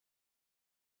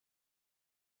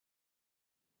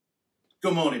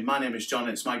Good morning, my name is John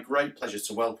and it's my great pleasure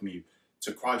to welcome you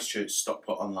to Christchurch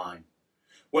Stockport Online.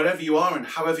 Wherever you are and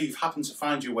however you've happened to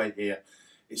find your way here,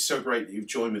 it's so great that you've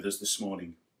joined with us this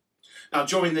morning. Now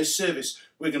during this service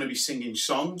we're going to be singing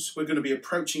songs, we're going to be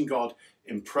approaching God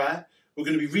in prayer, we're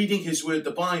going to be reading His Word,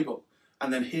 the Bible,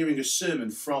 and then hearing a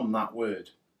sermon from that Word.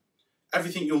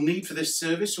 Everything you'll need for this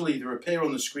service will either appear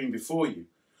on the screen before you,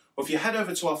 or if you head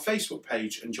over to our Facebook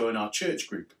page and join our church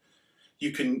group, you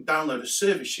can download a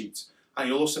service sheet and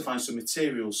you'll also find some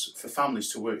materials for families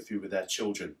to work through with their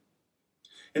children.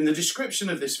 In the description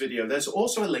of this video, there's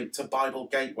also a link to Bible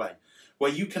Gateway,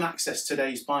 where you can access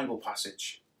today's Bible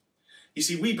passage. You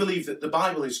see, we believe that the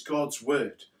Bible is God's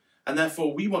Word, and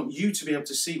therefore we want you to be able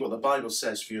to see what the Bible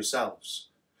says for yourselves.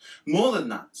 More than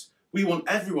that, we want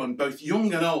everyone, both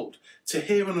young and old, to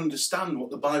hear and understand what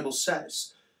the Bible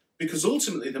says, because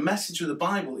ultimately the message of the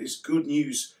Bible is good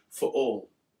news for all.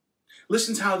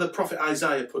 Listen to how the prophet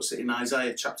Isaiah puts it in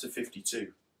Isaiah chapter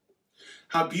 52.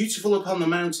 How beautiful upon the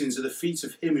mountains are the feet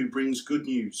of him who brings good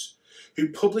news, who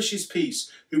publishes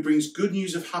peace, who brings good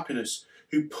news of happiness,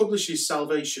 who publishes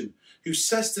salvation, who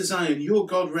says to Zion, your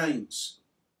God reigns.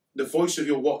 The voice of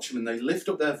your watchmen, they lift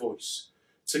up their voice.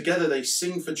 Together they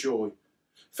sing for joy.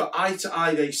 For eye to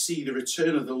eye they see the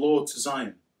return of the Lord to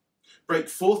Zion. Break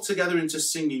forth together into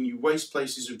singing, you waste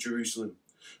places of Jerusalem.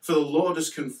 For the Lord has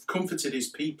comforted his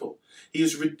people. He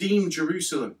has redeemed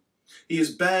Jerusalem. He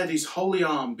has bared his holy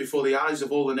arm before the eyes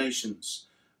of all the nations,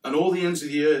 and all the ends of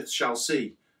the earth shall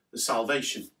see the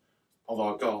salvation of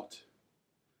our God.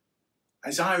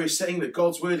 Isaiah is saying that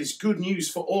God's word is good news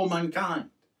for all mankind.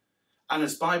 And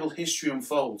as Bible history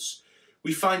unfolds,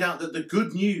 we find out that the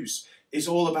good news is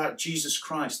all about Jesus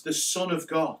Christ, the Son of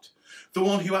God, the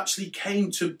one who actually came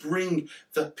to bring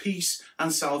the peace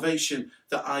and salvation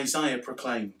that Isaiah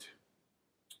proclaimed.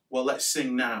 Well, let's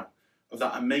sing now of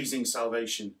that amazing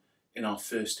salvation in our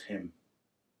first hymn.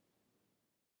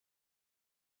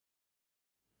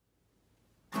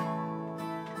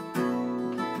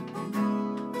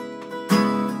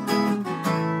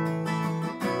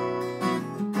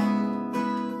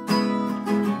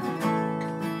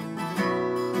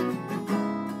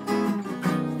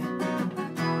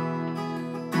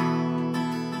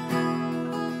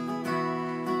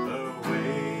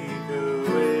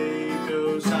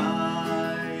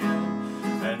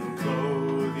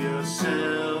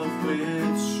 With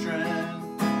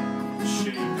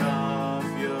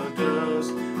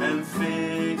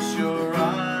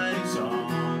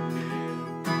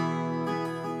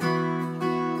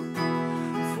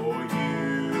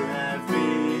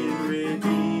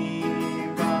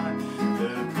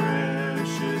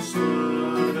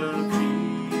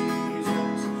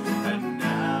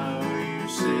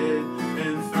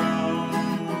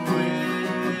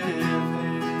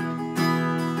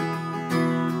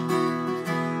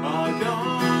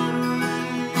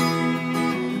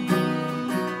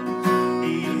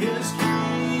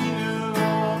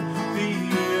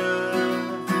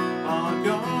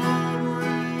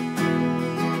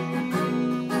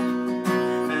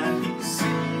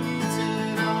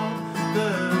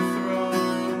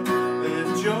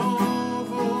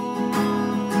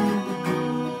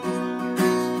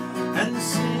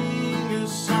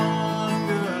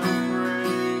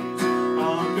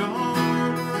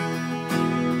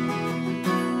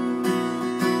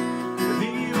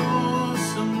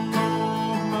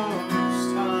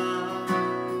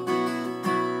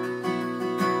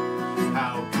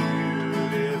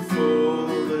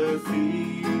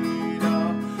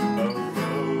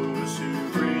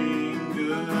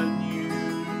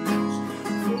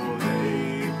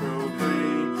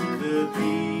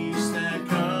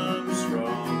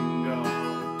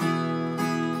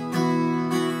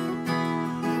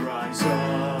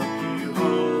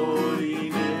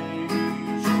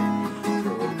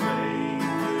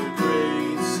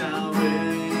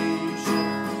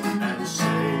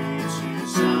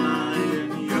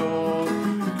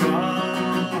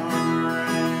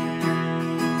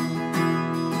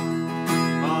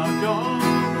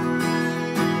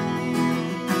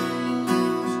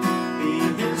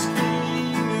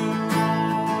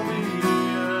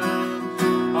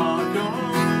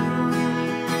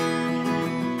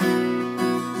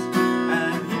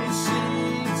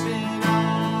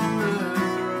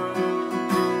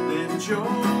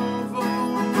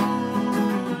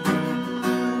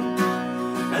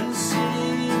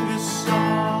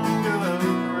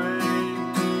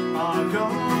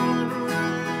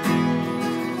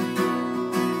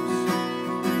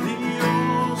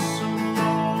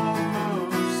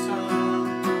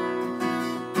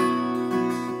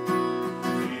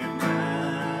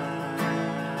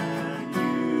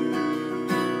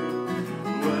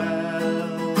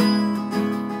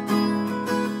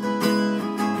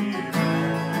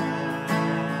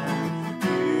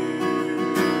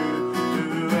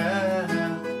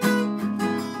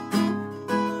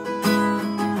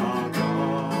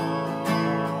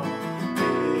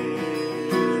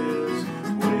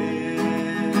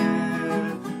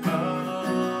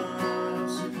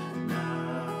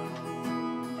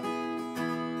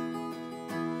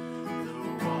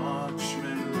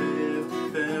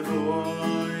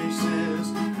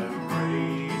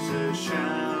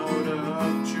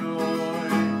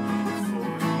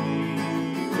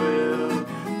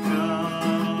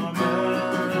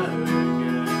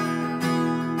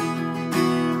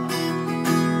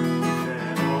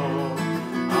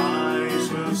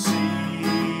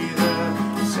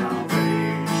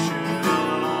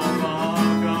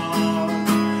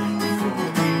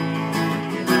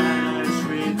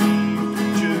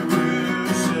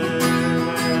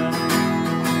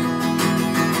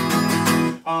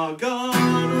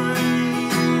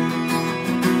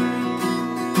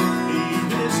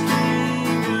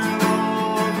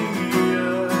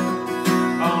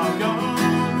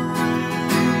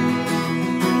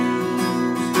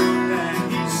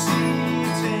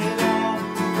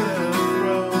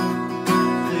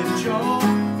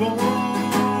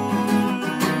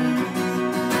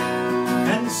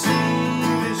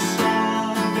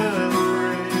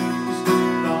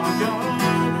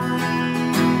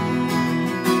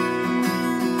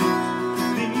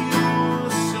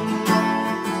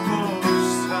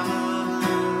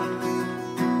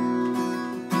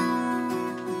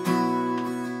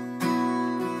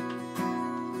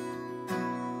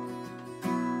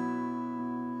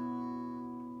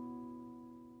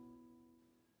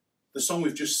the song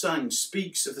we've just sang,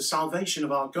 speaks of the salvation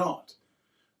of our God.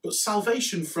 But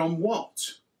salvation from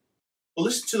what? Well,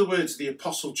 listen to the words of the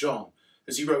Apostle John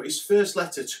as he wrote his first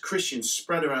letter to Christians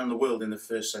spread around the world in the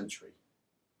first century.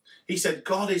 He said,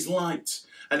 God is light,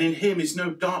 and in him is no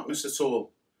darkness at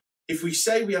all. If we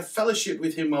say we have fellowship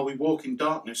with him while we walk in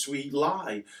darkness, we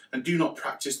lie and do not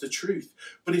practice the truth.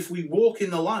 But if we walk in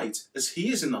the light, as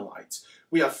he is in the light,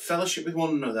 we have fellowship with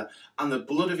one another, and the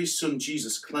blood of his Son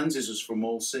Jesus cleanses us from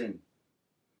all sin.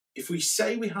 If we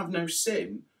say we have no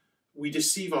sin, we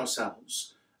deceive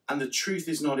ourselves, and the truth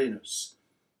is not in us.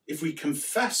 If we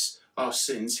confess our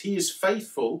sins, he is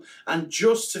faithful and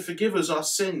just to forgive us our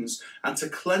sins and to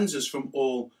cleanse us from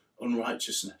all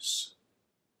unrighteousness.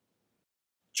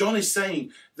 John is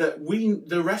saying that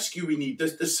the rescue we need,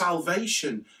 the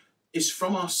salvation, is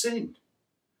from our sin.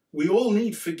 We all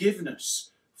need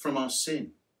forgiveness from our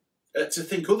sin. To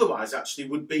think otherwise actually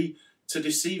would be to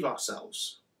deceive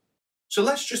ourselves. So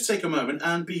let's just take a moment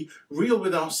and be real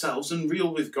with ourselves and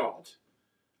real with God.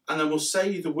 And then we'll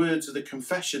say the words of the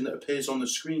confession that appears on the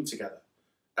screen together,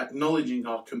 acknowledging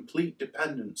our complete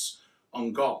dependence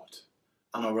on God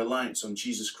and our reliance on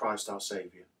Jesus Christ, our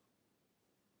Saviour.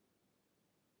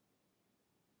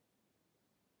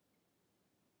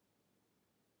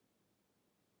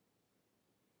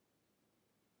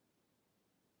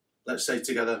 Let's say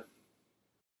together,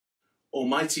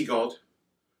 Almighty God,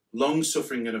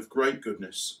 long-suffering and of great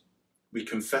goodness, we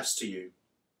confess to you.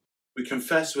 We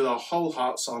confess with our whole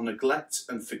hearts our neglect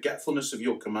and forgetfulness of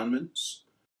your commandments,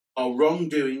 our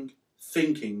wrongdoing,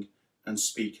 thinking and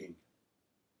speaking,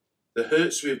 the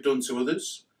hurts we have done to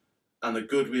others and the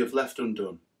good we have left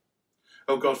undone.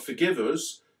 O God, forgive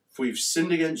us, for we've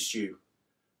sinned against you,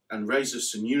 and raise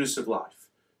us to newness of life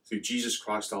through Jesus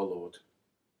Christ our Lord.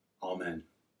 Amen.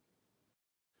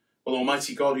 Well,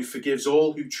 Almighty God, who forgives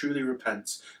all who truly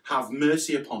repent, have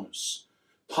mercy upon us.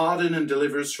 Pardon and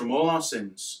deliver us from all our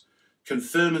sins.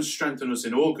 Confirm and strengthen us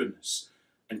in all goodness,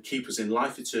 and keep us in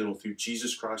life eternal through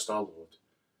Jesus Christ our Lord.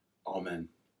 Amen.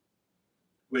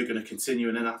 We're going to continue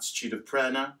in an attitude of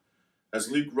prayer now,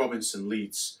 as Luke Robinson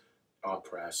leads our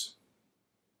prayers.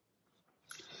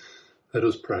 Let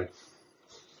us pray.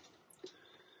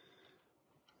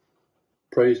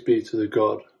 Praise be to the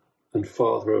God and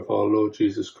Father of our Lord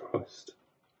Jesus Christ,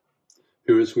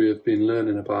 who, as we have been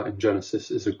learning about in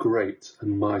Genesis, is a great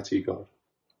and mighty God,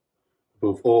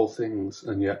 above all things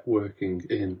and yet working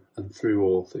in and through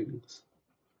all things.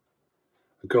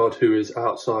 A God who is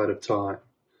outside of time,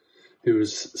 who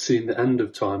has seen the end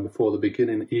of time before the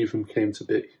beginning even came to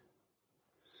be,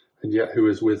 and yet who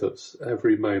is with us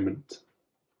every moment,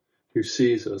 who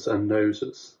sees us and knows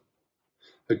us.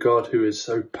 A God who is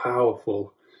so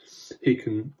powerful he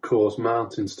can cause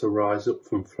mountains to rise up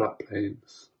from flat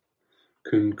plains,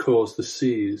 can cause the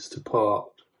seas to part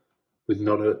with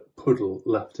not a puddle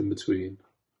left in between,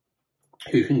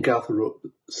 who can gather up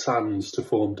sands to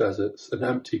form deserts and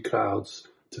empty clouds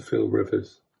to fill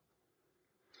rivers.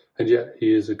 And yet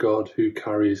he is a God who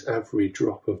carries every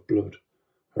drop of blood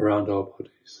around our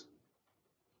bodies.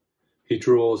 He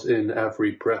draws in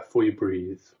every breath we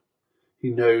breathe. He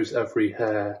knows every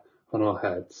hair on our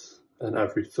heads and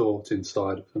every thought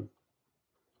inside of them.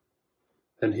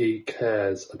 And he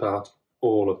cares about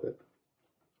all of it,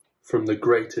 from the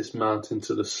greatest mountain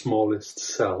to the smallest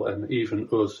cell, and even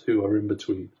us who are in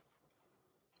between.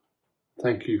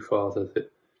 Thank you, Father,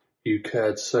 that you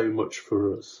cared so much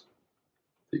for us,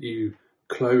 that you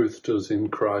clothed us in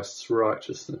Christ's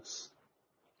righteousness,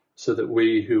 so that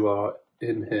we who are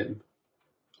in him,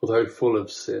 although full of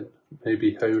sin, may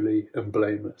be holy and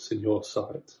blameless in your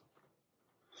sight.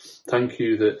 Thank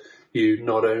you that you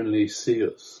not only see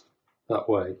us that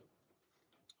way,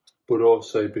 but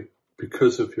also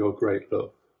because of your great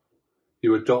love,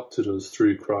 you adopted us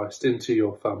through Christ into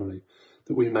your family,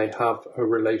 that we may have a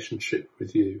relationship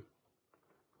with you,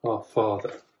 our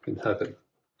Father in heaven.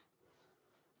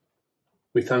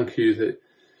 We thank you that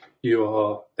you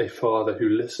are a Father who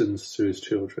listens to his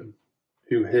children,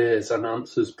 who hears and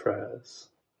answers prayers.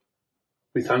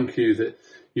 We thank you that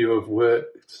you have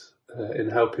worked in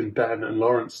helping Ben and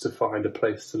Lawrence to find a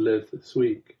place to live this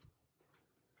week,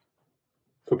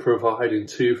 for providing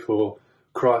too for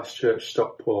Christchurch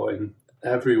Stockport in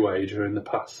every way during the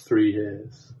past 3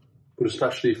 years, but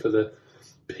especially for the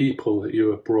people that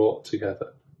you have brought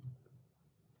together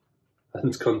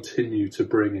and continue to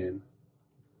bring in,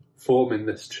 forming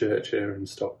this church here in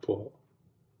Stockport.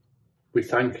 We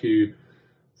thank you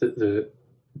that the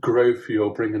growth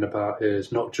you're bringing about here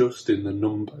is not just in the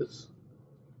numbers,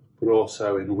 but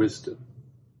also in wisdom,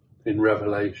 in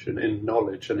revelation, in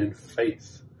knowledge and in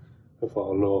faith of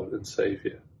our Lord and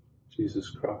Saviour,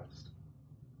 Jesus Christ.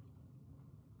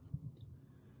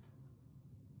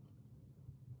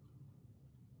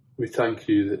 We thank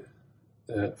you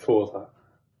for that,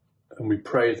 and we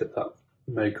pray that that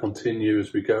may continue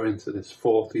as we go into this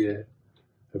 4th year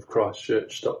of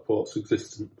Christchurch Stockport's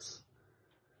existence,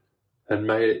 and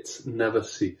may it never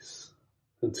cease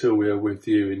until we are with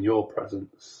you in your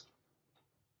presence,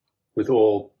 with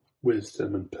all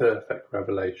wisdom and perfect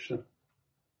revelation.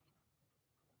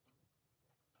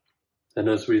 And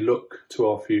as we look to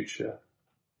our future,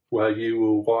 where you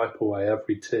will wipe away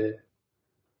every tear,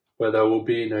 where there will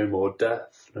be no more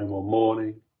death, no more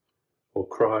mourning or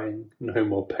crying, no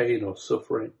more pain or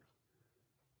suffering,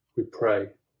 we pray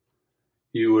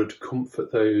you would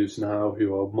comfort those now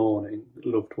who are mourning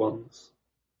loved ones.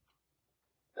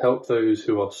 Help those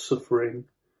who are suffering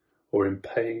or in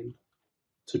pain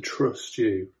to trust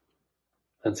you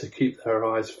and to keep their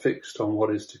eyes fixed on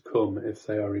what is to come if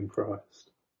they are in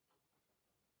Christ.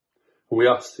 And we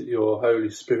ask that your Holy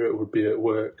Spirit would be at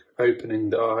work, opening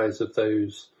the eyes of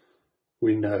those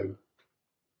we know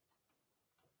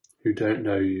who don't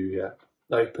know you yet.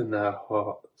 Open their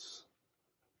hearts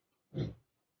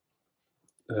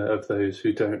of those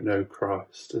who don't know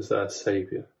Christ as their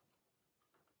Saviour,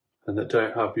 and that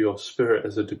don't have your Spirit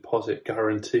as a deposit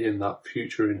guaranteeing that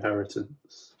future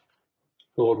inheritance.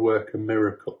 Lord, work a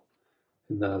miracle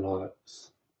in their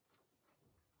lives.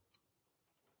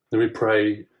 And we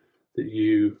pray that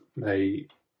you may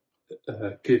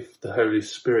give the Holy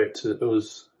Spirit to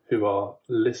us who are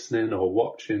listening or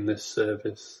watching this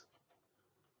service.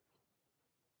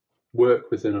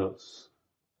 Work within us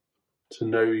to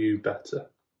know you better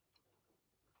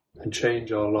and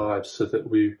change our lives so that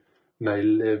we may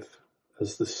live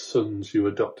as the sons you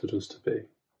adopted us to be.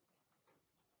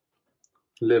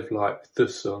 Live like the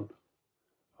Son,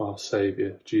 our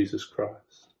Saviour, Jesus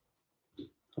Christ.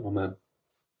 Amen.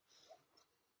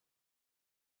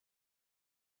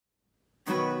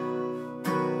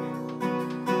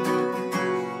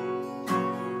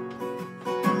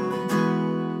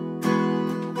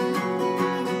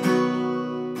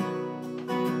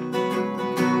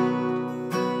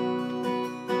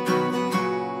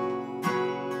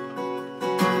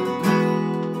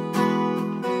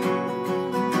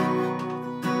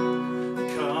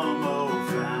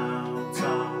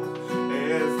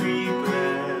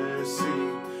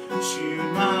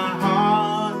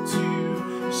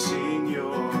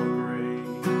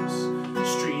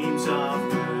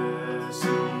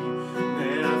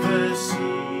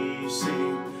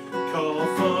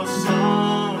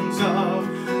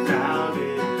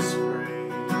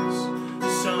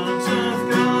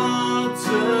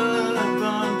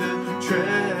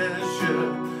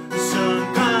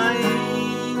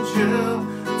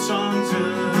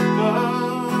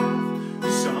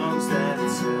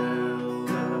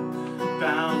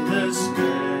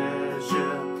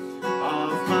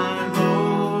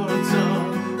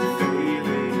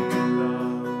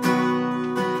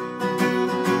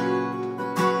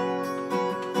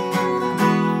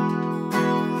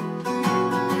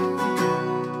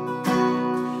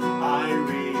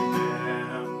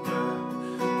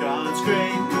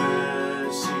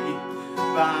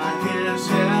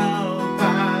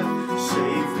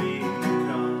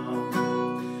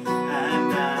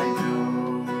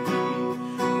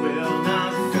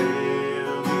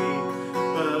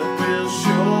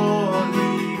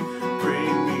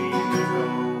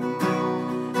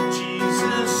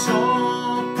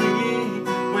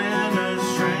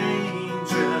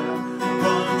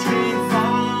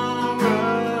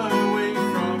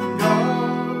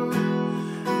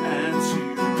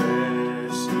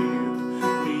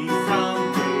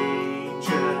 From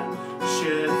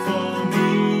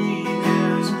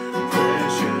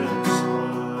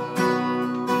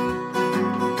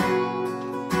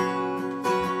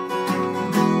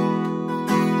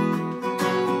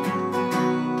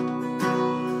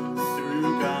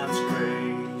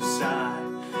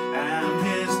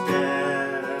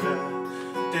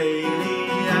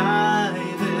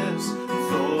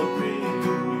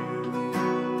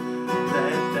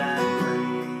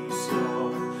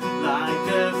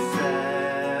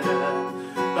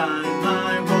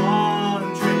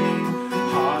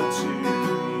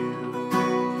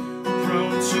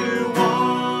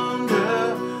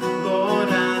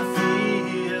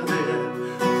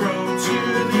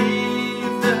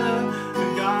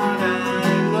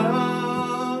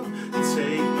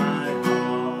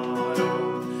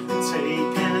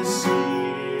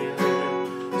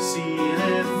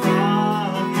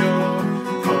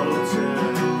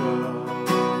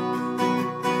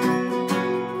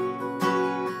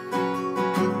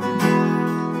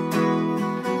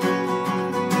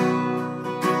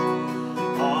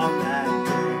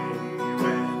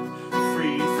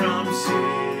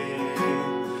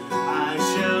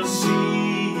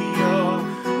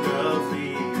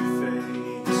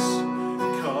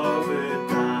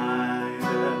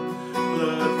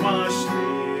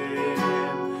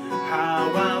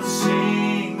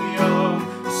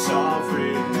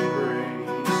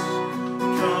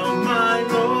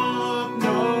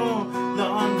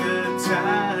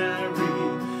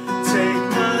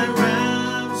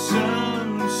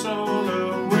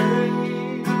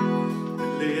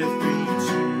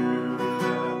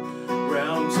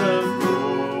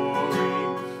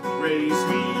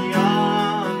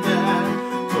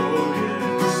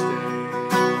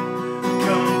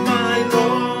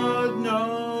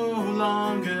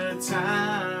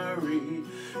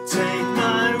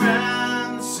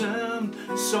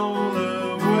soul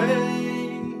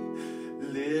away.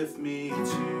 Lift me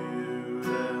to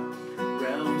the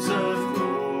realms of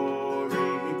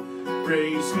glory.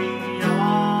 Praise me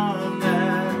on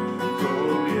that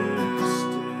glorious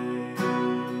day.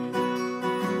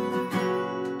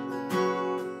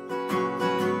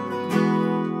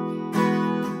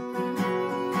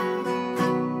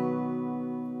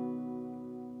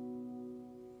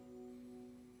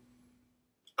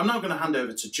 I'm now going to hand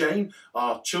over to Jane,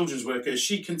 our children's worker, as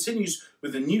she continues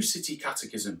with the New City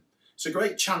Catechism. It's a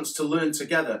great chance to learn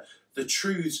together the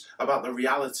truths about the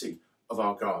reality of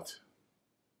our God.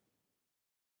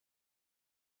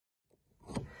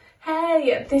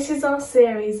 Hey, this is our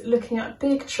series looking at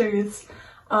big truths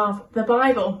of the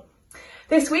Bible.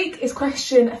 This week is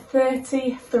question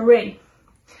 33.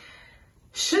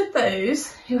 Should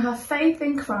those who have faith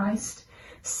in Christ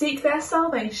seek their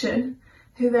salvation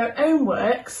through their own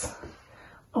works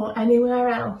or anywhere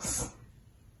else?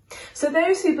 So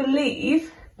those who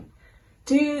believe,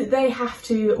 do they have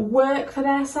to work for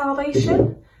their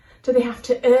salvation? Do they have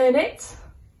to earn it?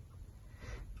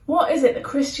 What is it that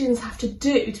Christians have to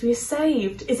do to be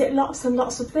saved? Is it lots and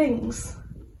lots of things?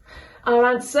 Our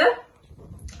answer?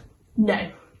 No.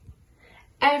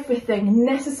 Everything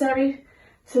necessary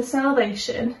to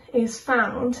salvation is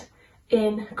found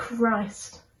in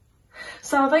Christ.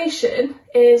 Salvation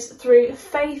is through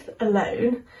faith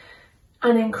alone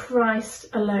and in Christ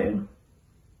alone.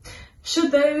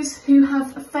 Should those who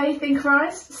have faith in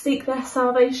Christ seek their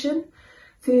salvation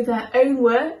through their own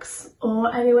works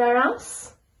or anywhere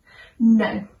else?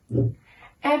 No.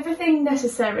 Everything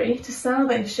necessary to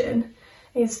salvation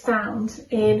is found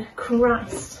in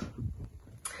Christ.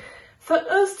 For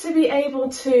us to be able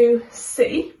to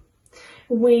see,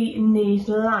 we need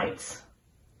light.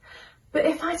 But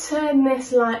if I turn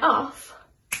this light off,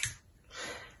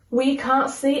 we can't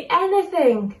see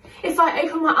anything. If I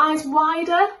open my eyes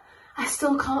wider, I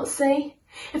still can't see.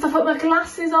 If I put my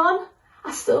glasses on,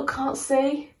 I still can't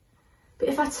see. But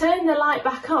if I turn the light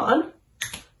back on,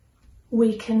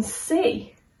 we can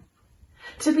see.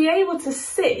 To be able to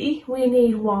see, we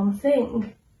need one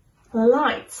thing: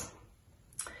 light.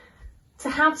 To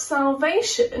have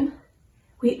salvation,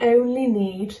 we only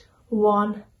need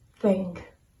one thing: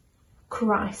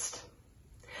 Christ.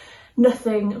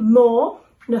 Nothing more,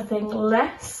 nothing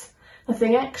less,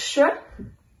 nothing extra.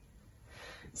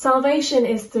 Salvation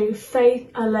is through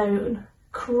faith alone,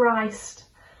 Christ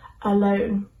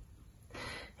alone.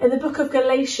 In the book of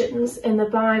Galatians in the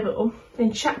Bible,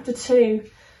 in chapter 2,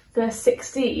 verse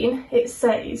 16, it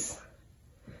says,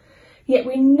 "Yet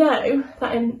we know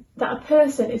that a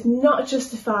person is not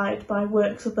justified by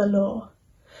works of the law,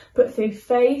 but through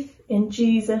faith in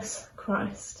Jesus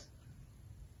Christ."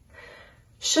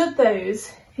 Should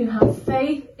those who have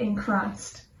faith in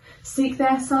Christ seek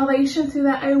their salvation through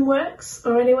their own works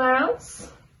or anywhere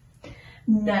else?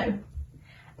 No.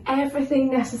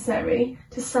 Everything necessary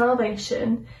to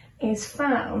salvation is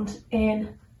found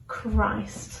in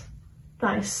Christ.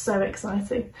 That is so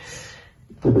exciting.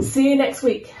 See you next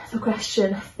week for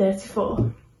question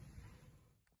 34.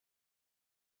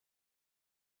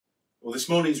 Well, this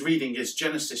morning's reading is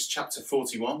Genesis chapter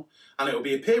 41, and it will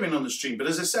be appearing on the stream. But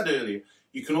as I said earlier,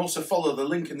 you can also follow the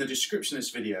link in the description of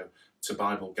this video to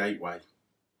Bible Gateway.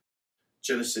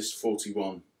 Genesis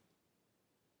 41.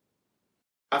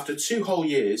 After 2 whole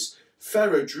years,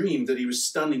 Pharaoh dreamed that he was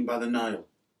standing by the Nile.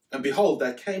 And behold,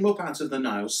 there came up out of the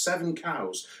Nile 7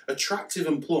 cows, attractive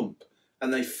and plump,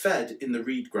 and they fed in the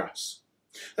reed grass.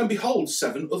 And behold,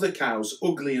 7 other cows,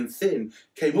 ugly and thin,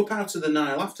 came up out of the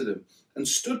Nile after them, and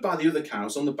stood by the other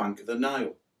cows on the bank of the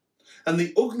Nile. And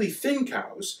the ugly thin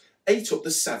cows ate up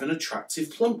the 7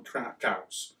 attractive plump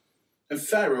cows. And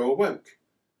Pharaoh awoke,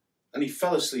 and he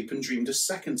fell asleep and dreamed a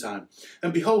second time.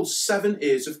 And behold, 7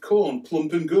 ears of corn,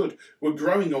 plump and good, were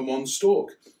growing on one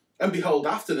stalk. And behold,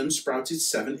 after them sprouted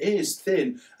 7 ears,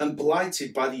 thin and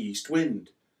blighted by the east wind.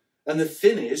 And the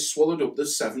thin ears swallowed up the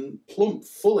 7 plump,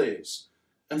 full ears.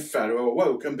 And Pharaoh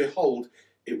awoke, and behold,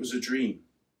 it was a dream.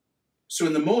 So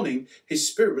in the morning his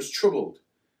spirit was troubled,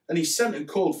 and he sent and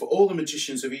called for all the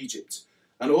magicians of Egypt,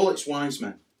 and all its wise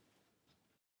men.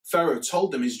 Pharaoh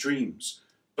told them his dreams,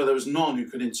 but there was none who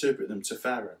could interpret them to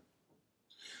Pharaoh.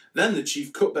 Then the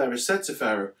chief cupbearer said to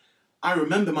Pharaoh, "I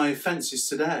remember my offences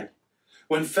today.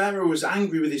 When Pharaoh was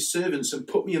angry with his servants and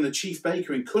put me and the chief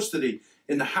baker in custody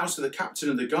in the house of the captain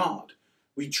of the guard,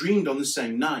 we dreamed on the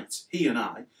same night, he and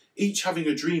I, each having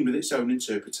a dream with its own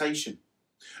interpretation.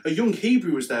 A young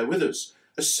Hebrew was there with us,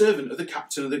 a servant of the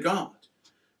captain of the guard.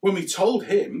 When we told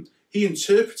him, he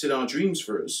interpreted our dreams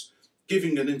for us,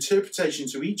 giving an interpretation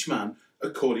to each man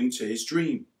according to his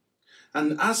dream.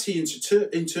 And as he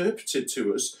interpreted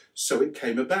to us, so it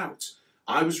came about.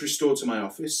 I was restored to my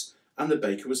office, and the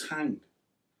baker was hanged.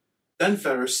 Then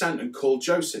Pharaoh sent and called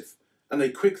Joseph, and they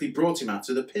quickly brought him out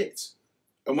of the pit.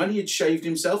 And when he had shaved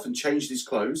himself and changed his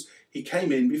clothes, he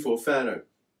came in before Pharaoh.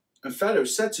 And Pharaoh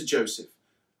said to Joseph,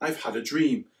 I've had a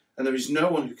dream, and there is no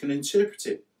one who can interpret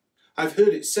it. I've heard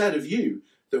it said of you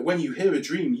that when you hear a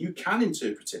dream, you can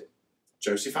interpret it.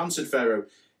 Joseph answered Pharaoh,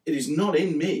 It is not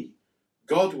in me.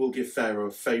 God will give Pharaoh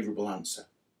a favourable answer.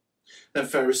 Then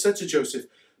Pharaoh said to Joseph,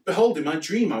 Behold, in my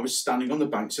dream I was standing on the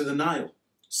banks of the Nile.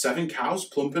 7 cows,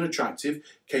 plump and attractive,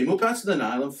 came up out of the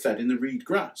Nile and fed in the reed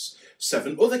grass.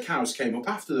 7 other cows came up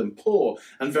after them, poor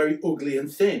and very ugly and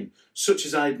thin, such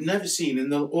as I had never seen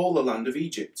in all the land of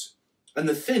Egypt. And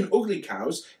the thin, ugly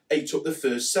cows ate up the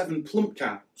first 7 plump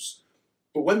cows.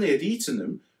 But when they had eaten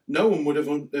them, no one would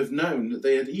have known that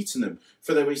they had eaten them,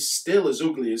 for they were still as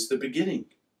ugly as the beginning.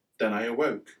 Then I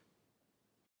awoke.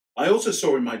 I also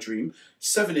saw in my dream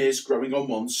 7 ears growing on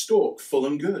one stalk, full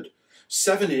and good.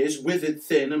 7 ears, withered,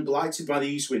 thin, and blighted by the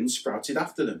east wind, sprouted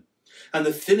after them. And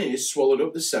the thin ears swallowed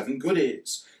up the 7 good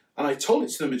ears. And I told it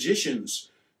to the magicians,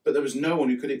 but there was no one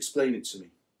who could explain it to me.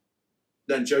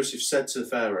 Then Joseph said to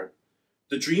Pharaoh,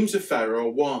 The dreams of Pharaoh are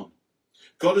one.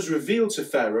 God has revealed to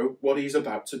Pharaoh what he is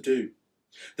about to do.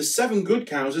 The 7 good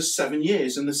cows are 7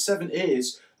 years, and the 7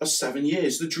 ears are 7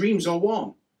 years. The dreams are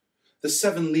one. The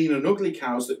 7 lean and ugly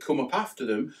cows that come up after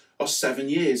them are 7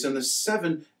 years, and the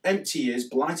 7 empty years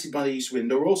blighted by the east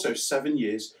wind are also 7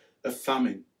 years of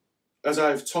famine. As I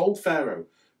have told Pharaoh,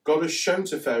 God has shown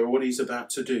to Pharaoh what he is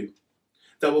about to do.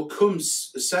 There will come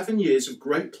 7 years of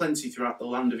great plenty throughout the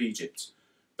land of Egypt,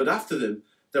 but after them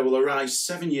there will arise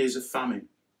 7 years of famine,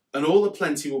 and all the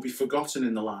plenty will be forgotten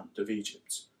in the land of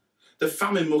Egypt. The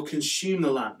famine will consume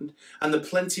the land, and the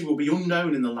plenty will be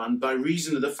unknown in the land by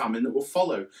reason of the famine that will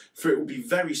follow, for it will be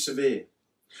very severe.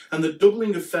 And the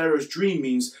doubling of Pharaoh's dream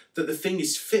means that the thing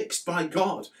is fixed by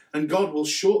God, and God will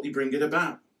shortly bring it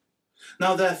about.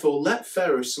 Now therefore let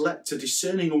Pharaoh select a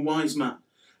discerning and wise man,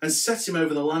 and set him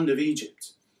over the land of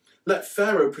Egypt. Let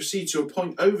Pharaoh proceed to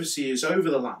appoint overseers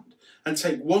over the land, and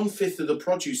take 1/5 of the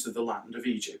produce of the land of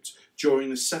Egypt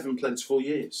during the 7 plentiful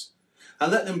years.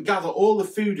 And let them gather all the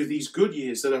food of these good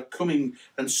years that are coming,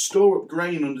 and store up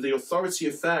grain under the authority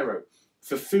of Pharaoh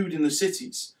for food in the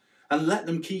cities, and let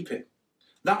them keep it.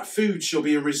 That food shall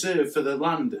be a reserve for the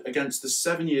land against the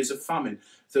 7 years of famine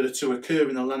that are to occur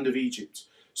in the land of Egypt,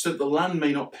 so that the land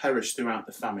may not perish throughout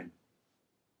the famine.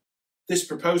 This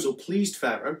proposal pleased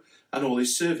Pharaoh and all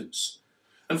his servants.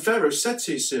 And Pharaoh said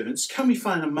to his servants, Can we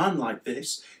find a man like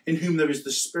this, in whom there is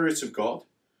the Spirit of God?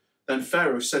 Then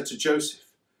Pharaoh said to Joseph,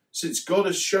 Since God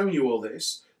has shown you all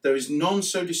this, there is none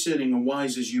so discerning and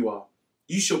wise as you are.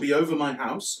 You shall be over my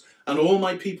house, and all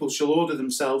my people shall order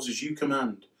themselves as you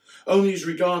command. Only as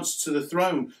regards to the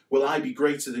throne will I be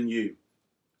greater than you.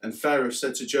 And Pharaoh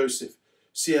said to Joseph,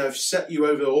 See, I have set you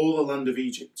over all the land of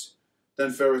Egypt.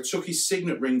 Then Pharaoh took his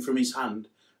signet ring from his hand,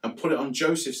 and put it on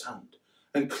Joseph's hand,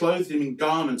 and clothed him in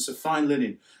garments of fine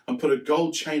linen, and put a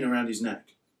gold chain around his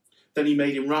neck. Then he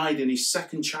made him ride in his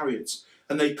 2nd chariot,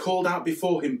 and they called out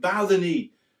before him, Bow the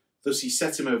knee. Thus he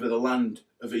set him over the land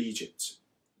of Egypt.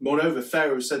 Moreover,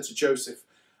 Pharaoh said to Joseph,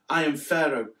 I am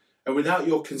Pharaoh, and without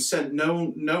your consent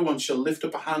no one shall lift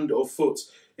up a hand or foot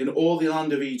in all the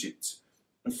land of Egypt.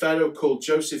 And Pharaoh called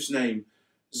Joseph's name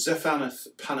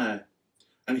Zephanath-paneah,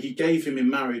 and he gave him in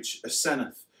marriage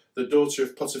Asenath, the daughter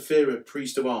of Potiphar,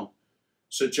 priest of On.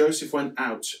 So Joseph went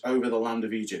out over the land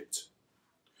of Egypt.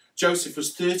 Joseph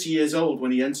was 30 years old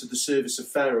when he entered the service of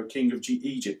Pharaoh, king of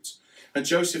Egypt. And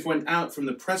Joseph went out from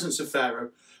the presence of Pharaoh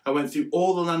and went through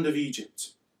all the land of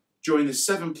Egypt. During the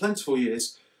 7 plentiful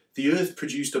years, the earth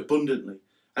produced abundantly,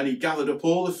 and he gathered up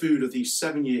all the food of these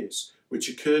 7 years, which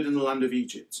occurred in the land of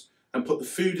Egypt, and put the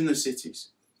food in the cities.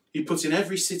 He put in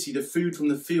every city the food from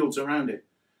the fields around it.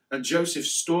 And Joseph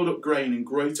stored up grain in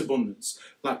great abundance,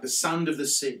 like the sand of the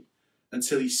sea,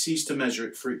 until he ceased to measure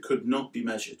it, for it could not be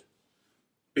measured.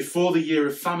 Before the year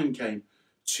of famine came,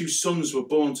 2 sons were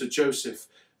born to Joseph.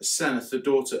 Asenath, the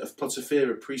daughter of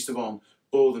Potiphar, priest of On,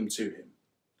 bore them to him.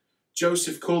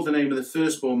 Joseph called the name of the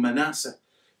firstborn Manasseh,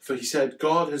 for he said,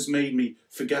 God has made me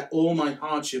forget all my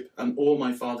hardship and all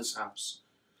my father's house.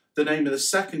 The name of the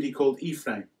second he called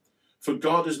Ephraim, for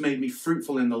God has made me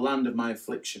fruitful in the land of my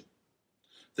affliction.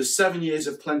 The 7 years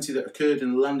of plenty that occurred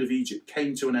in the land of Egypt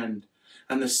came to an end,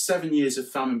 and the 7 years of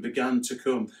famine began to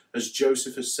come, as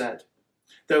Joseph has said.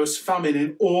 There was famine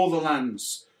in all the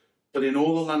lands, but in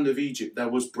all the land of Egypt there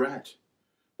was bread.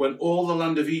 When all the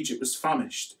land of Egypt was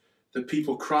famished, the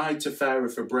people cried to Pharaoh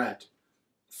for bread.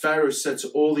 Pharaoh said to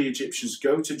all the Egyptians,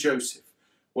 Go to Joseph,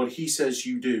 what he says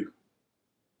you do.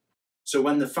 So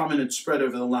when the famine had spread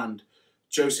over the land,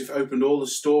 Joseph opened all the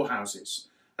storehouses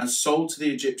and sold to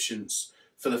the Egyptians,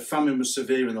 for the famine was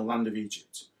severe in the land of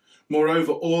Egypt.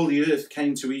 Moreover, all the earth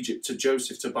came to Egypt to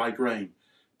Joseph to buy grain,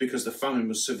 because the famine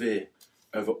was severe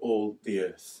over all the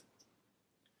earth.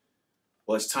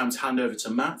 Well, it's time to hand over to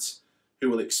Matt, who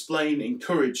will explain,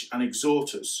 encourage and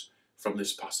exhort us from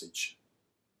this passage.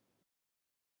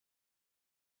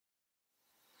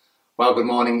 Well, good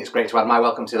morning. It's great to add my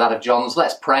welcome to that of John's.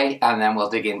 Let's pray and then we'll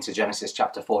dig into Genesis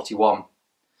chapter 41.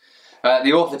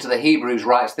 The author to the Hebrews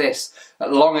writes this: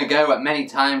 long ago, at many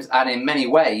times and in many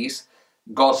ways,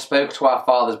 God spoke to our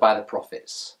fathers by the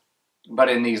prophets. But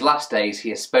in these last days, he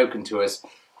has spoken to us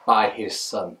by his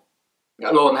Son.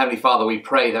 Lord and Heavenly Father, we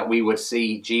pray that we would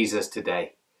see Jesus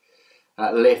today.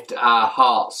 Lift our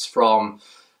hearts from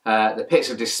the pits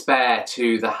of despair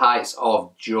to the heights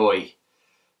of joy.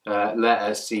 Let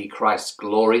us see Christ's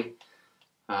glory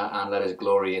and let us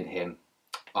glory in him.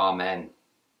 Amen.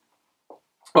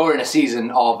 We're in a season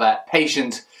of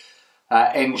patient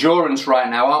endurance right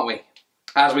now, aren't we?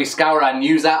 As we scour our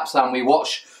news apps and we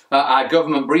watch our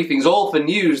government briefings, all for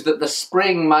news that the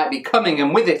spring might be coming,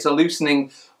 and with it a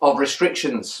loosening of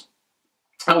restrictions.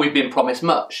 And we've been promised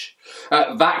much.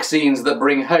 Vaccines that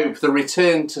bring hope, the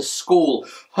return to school,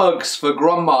 hugs for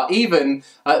grandma, even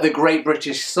the Great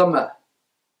British Summer.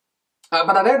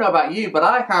 But I don't know about you, but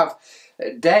I have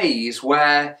days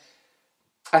where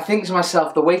I think to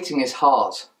myself, the waiting is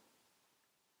hard.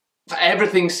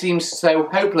 Everything seems so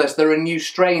hopeless. There are new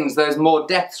strains, there's more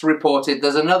deaths reported,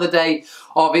 there's another day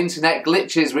of internet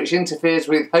glitches which interferes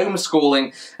with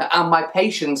homeschooling, and my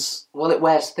patience, well, it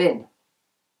wears thin.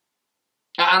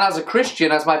 And as a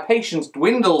Christian, as my patience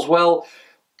dwindles, well,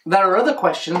 there are other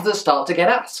questions that start to get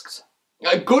asked.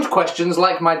 Good questions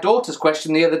like my daughter's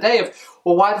question the other day of,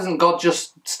 well, why doesn't God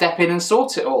just step in and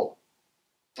sort it all?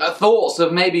 Thoughts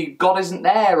of maybe God isn't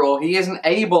there, or he isn't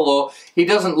able, or he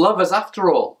doesn't love us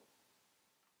after all.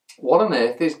 What on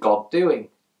earth is God doing?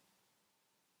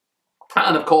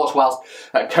 And of course, whilst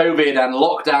COVID and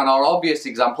lockdown are obvious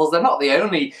examples, they're not the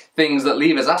only things that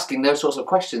leave us asking those sorts of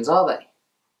questions, are they?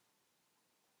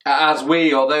 As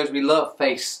we or those we love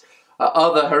face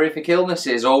other horrific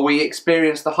illnesses, or we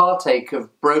experience the heartache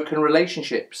of broken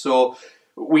relationships, or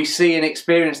we see and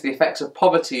experience the effects of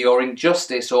poverty or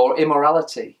injustice or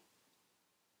immorality.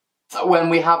 When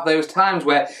we have those times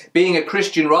where being a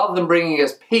Christian, rather than bringing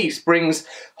us peace, brings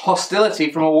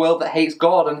hostility from a world that hates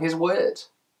God and his word.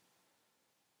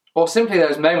 Or simply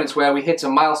those moments where we hit a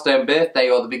milestone birthday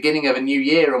or the beginning of a new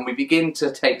year and we begin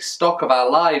to take stock of our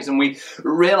lives and we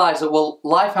realise that, well,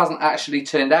 life hasn't actually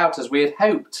turned out as we had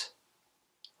hoped.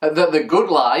 That the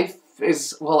good life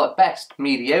is, well, at best,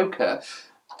 mediocre,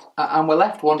 and we're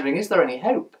left wondering, is there any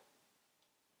hope?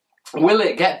 Will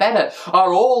it get better?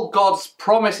 Are all God's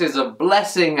promises of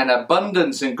blessing and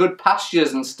abundance and good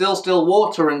pastures and still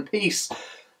water and peace,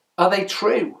 are they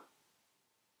true?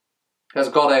 Has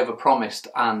God overpromised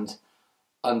and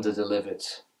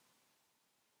underdelivered?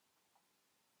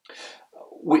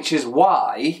 Which is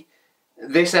why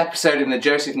this episode in the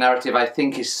Joseph narrative, I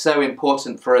think, is so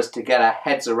important for us to get our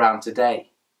heads around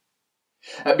today.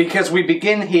 Because we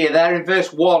begin here, there in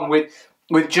verse 1,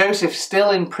 with Joseph still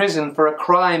in prison for a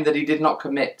crime that he did not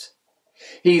commit.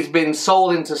 He's been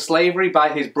sold into slavery by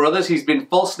his brothers. He's been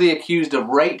falsely accused of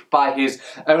rape by his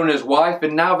owner's wife.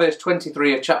 And now, verse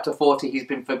 23 of chapter 40, he's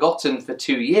been forgotten for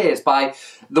 2 years by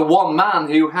the one man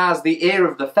who has the ear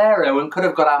of the Pharaoh and could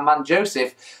have got our man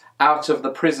Joseph out of the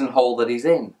prison hole that he's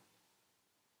in.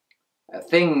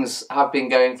 Things have been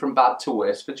going from bad to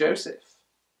worse for Joseph.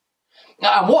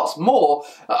 And what's more,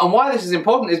 and why this is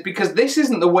important, is because this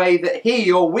isn't the way that he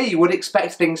or we would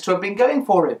expect things to have been going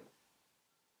for him.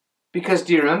 Because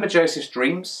do you remember Joseph's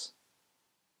dreams?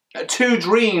 2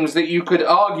 dreams that you could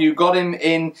argue got him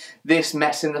in this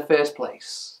mess in the first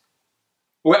place.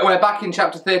 We're back in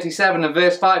chapter 37 and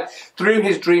verse 5. Through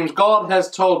his dreams, God has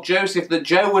told Joseph that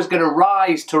Joe was going to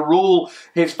rise to rule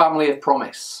his family of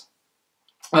promise.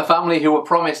 A family who were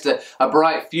promised a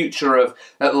bright future of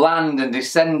land and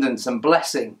descendants and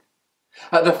blessing.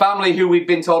 The family who we've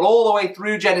been told all the way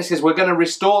through Genesis were going to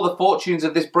restore the fortunes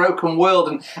of this broken world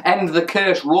and end the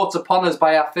curse wrought upon us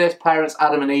by our first parents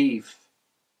Adam and Eve.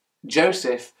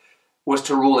 Joseph was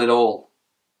to rule it all.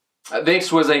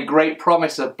 This was a great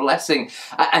promise of blessing,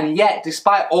 and yet,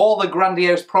 despite all the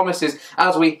grandiose promises,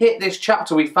 as we hit this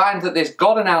chapter, we find that this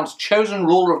God-announced chosen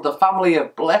ruler of the family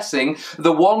of blessing,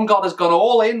 the one God has gone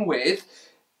all in with,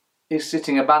 is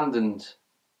sitting abandoned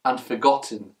and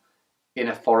forgotten in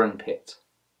a foreign pit.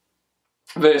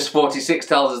 Verse 46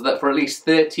 tells us that for at least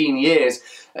 13 years,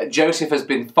 Joseph has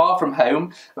been far from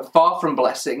home, far from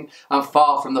blessing, and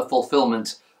far from the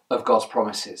fulfillment of God's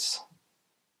promises.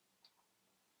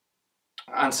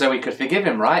 And so we could forgive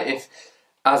him, right? If,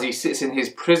 as he sits in his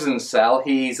prison cell,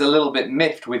 he's a little bit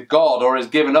miffed with God or has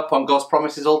given up on God's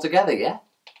promises altogether, yeah?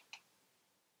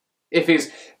 If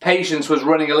his patience was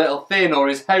running a little thin or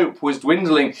his hope was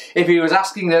dwindling, if he was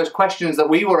asking those questions that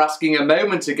we were asking a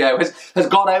moment ago, has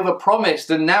God overpromised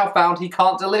and now found he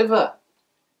can't deliver?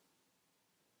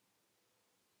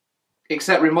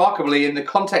 Except remarkably, in the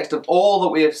context of all that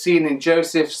we have seen in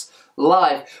Joseph's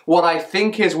life, what I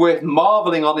think is worth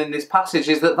marvelling on in this passage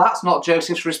is that that's not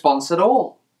Joseph's response at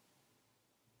all.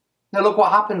 Now look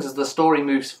what happens as the story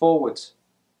moves forwards.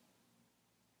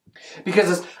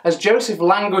 Because as Joseph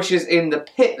languishes in the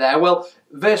pit there, well,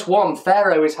 verse 1,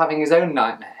 Pharaoh is having his own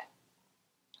nightmare.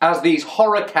 As these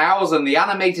horror cows and the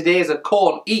animated ears of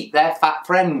corn eat their fat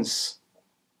friends.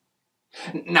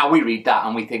 Now we read that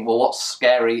and we think, well, what's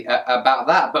scary about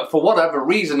that? But for whatever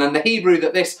reason, and the Hebrew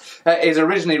that this is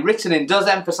originally written in does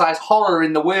emphasise horror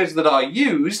in the words that are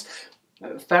used,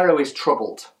 Pharaoh is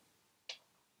troubled.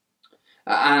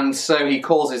 And so he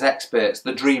calls his experts,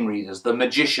 the dream readers, the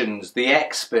magicians, the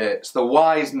experts, the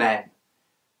wise men.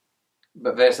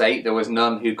 But verse 8, there was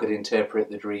none who could interpret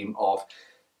the dream of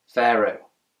Pharaoh.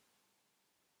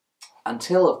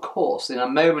 Until, of course, in a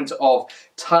moment of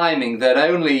timing that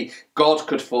only God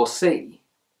could foresee,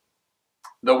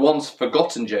 the once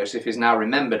forgotten Joseph is now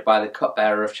remembered by the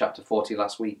cupbearer of chapter 40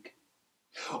 last week.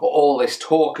 All this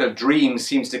talk of dreams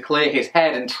seems to clear his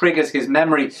head and triggers his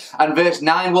memory. And verse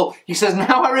 9, well, he says,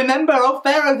 now I remember, oh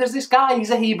Pharaoh, there's this guy, he's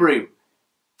a Hebrew.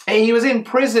 He was in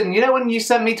prison. You know when you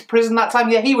sent me to prison that time?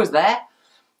 Yeah, he was there.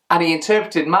 And he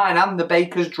interpreted mine and the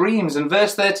baker's dreams. And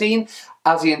verse 13,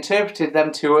 as he interpreted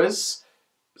them to us,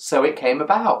 so it came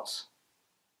about.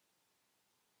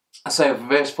 So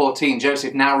verse 14,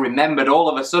 Joseph now remembered, all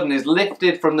of a sudden is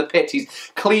lifted from the pit, he's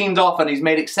cleaned off and he's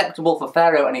made acceptable for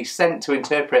Pharaoh and he's sent to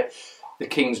interpret the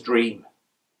king's dream.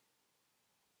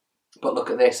 But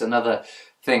look at this, another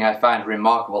thing I find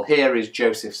remarkable. Here is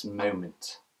Joseph's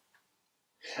moment.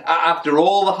 After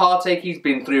all the heartache he's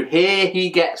been through, here he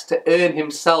gets to earn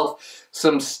himself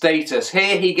some status.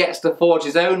 Here he gets to forge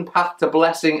his own path to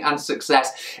blessing and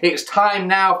success. It's time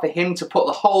now for him to put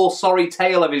the whole sorry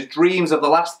tale of his dreams of the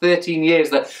last 13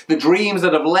 years, the dreams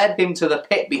that have led him to the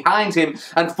pit, behind him,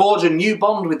 and forge a new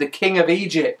bond with the king of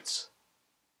Egypt.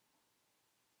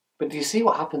 But do you see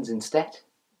what happens instead?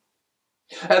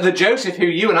 The Joseph who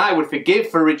you and I would forgive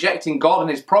for rejecting God and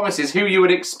his promises, who you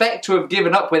would expect to have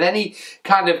given up with any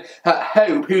kind of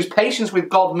hope, whose patience with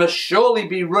God must surely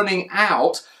be running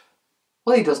out,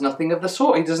 well, he does nothing of the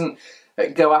sort. He doesn't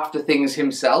go after things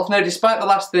himself. No, despite the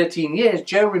last 13 years,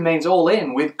 Joe remains all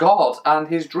in with God and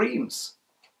his dreams.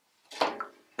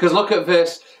 Because look at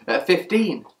verse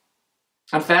 15.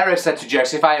 And Pharaoh said to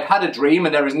Joseph, I have had a dream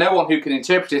and there is no one who can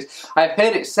interpret it. I have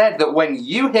heard it said that when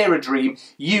you hear a dream,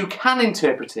 you can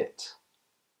interpret it.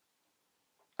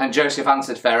 And Joseph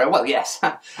answered Pharaoh, well, yes,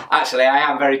 actually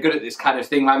I am very good at this kind of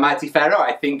thing, my mighty Pharaoh.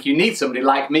 I think you need somebody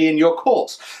like me in your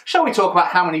courts. Shall we talk about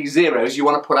how many zeros you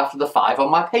want to put after the 5 on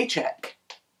my paycheck?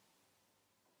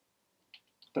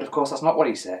 But of course that's not what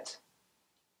he said.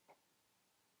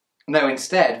 No,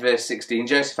 instead, verse 16,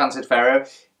 Joseph answered Pharaoh,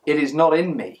 it is not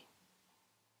in me.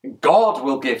 God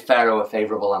will give Pharaoh a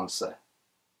favourable answer.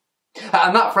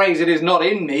 And that phrase, it is not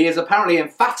in me, is apparently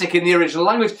emphatic in the original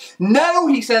language. No,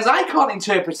 he says, I can't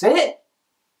interpret it.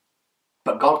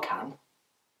 But God can.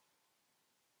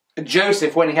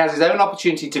 Joseph, when he has his own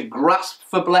opportunity to grasp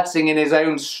for blessing in his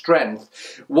own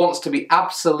strength, wants to be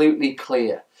absolutely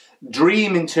clear.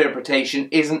 Dream interpretation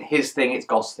isn't his thing, it's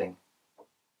God's thing.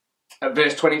 At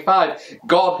verse 25,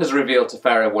 God has revealed to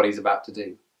Pharaoh what he's about to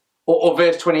do. Or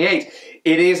verse 28,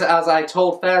 it is as I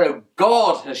told Pharaoh,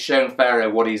 God has shown Pharaoh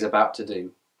what he's about to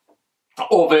do.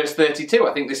 Or verse 32,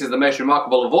 I think this is the most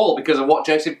remarkable of all because of what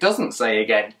Joseph doesn't say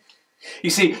again.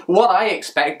 You see, what I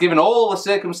expect, given all the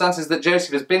circumstances that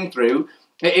Joseph has been through,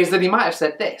 is that he might have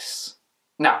said this.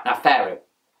 Now Pharaoh,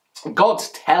 God's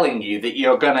telling you that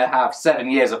you're going to have 7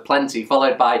 years of plenty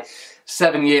followed by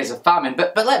 7 years of famine,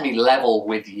 but let me level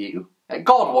with you.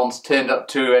 God once turned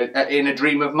up in a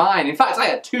dream of mine. In fact, I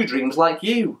had 2 dreams like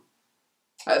you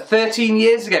 13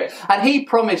 years ago. And he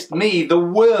promised me the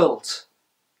world.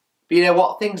 But you know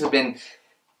what? Things have been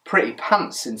pretty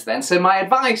pants since then. So my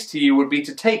advice to you would be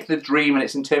to take the dream and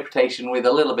its interpretation with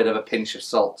a little bit of a pinch of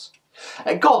salt.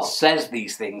 God says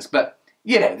these things, but,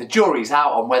 you know, the jury's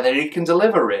out on whether he can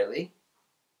deliver, really.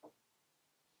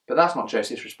 But that's not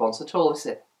Joseph's response at all, is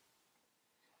it?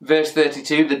 Verse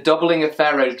 32, the doubling of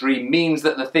Pharaoh's dream means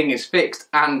that the thing is fixed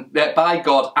and by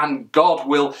God, and God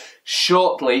will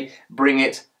shortly bring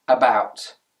it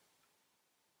about.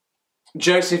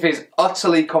 Joseph is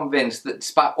utterly convinced that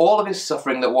despite all of his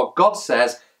suffering, that what God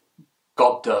says,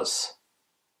 God does.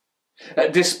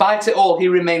 Despite it all, he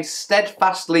remains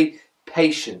steadfastly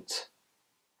patient.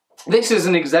 This is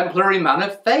an exemplary man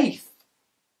of faith.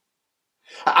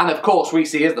 And of course, we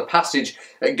see as the passage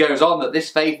goes on that this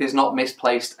faith is not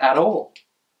misplaced at all.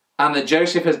 And that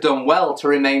Joseph has done well to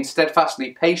remain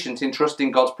steadfastly patient in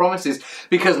trusting God's promises,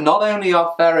 because not only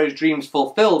are Pharaoh's dreams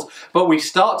fulfilled, but we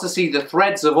start to see the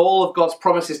threads of all of God's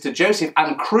promises to Joseph,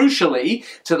 and crucially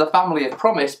to the family of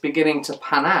promise, beginning to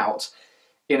pan out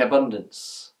in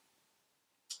abundance.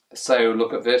 So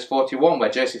look at verse 41, where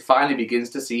Joseph finally begins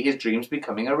to see his dreams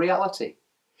becoming a reality.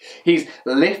 He's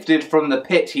lifted from the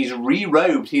pit, he's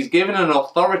re-robed, he's given an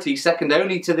authority second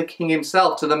only to the king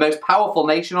himself, to the most powerful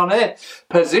nation on earth,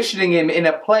 positioning him in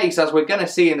a place, as we're going to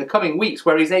see in the coming weeks,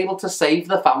 where he's able to save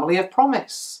the family of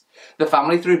promise, the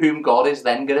family through whom God is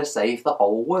then going to save the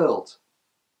whole world.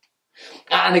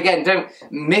 And again, don't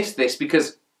miss this,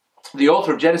 because the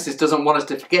author of Genesis doesn't want us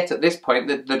to forget at this point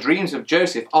that the dreams of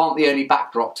Joseph aren't the only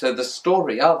backdrop to the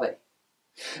story, are they?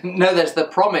 No, there's the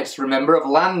promise, remember, of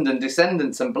land and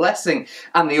descendants and blessing.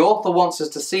 And the author wants us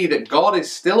to see that God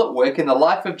is still at work in the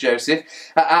life of Joseph,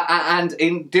 and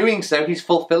in doing so, he's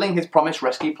fulfilling his promised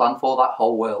rescue plan for that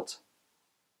whole world.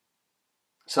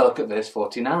 So look at verse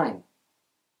 49.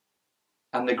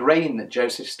 And the grain that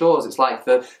Joseph stores, it's like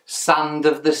the sand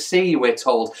of the sea, we're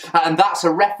told. And that's a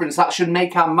reference that should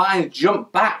make our minds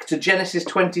jump back to Genesis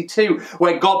 22,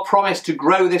 where God promised to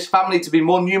grow this family to be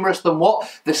more numerous than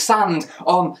what? The sand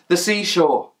on the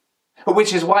seashore.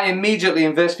 Which is why immediately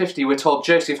in verse 50 we're told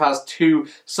Joseph has 2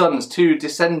 sons, 2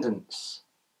 descendants.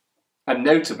 And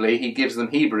notably, he gives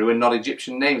them Hebrew and not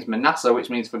Egyptian names. Manasseh, which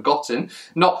means forgotten.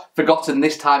 Not forgotten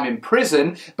this time in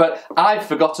prison, but I've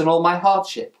forgotten all my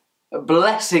hardship. A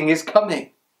blessing is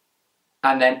coming.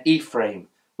 And then Ephraim,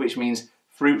 which means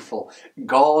fruitful.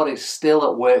 God is still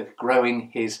at work growing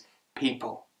his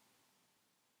people.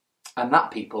 And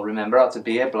that people, remember, are to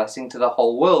be a blessing to the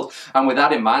whole world. And with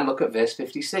that in mind, look at verse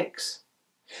 56.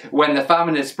 When the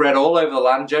famine had spread all over the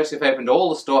land, Joseph opened all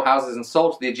the storehouses and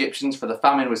sold to the Egyptians, for the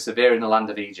famine was severe in the land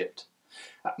of Egypt.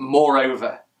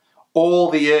 Moreover, all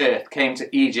the earth came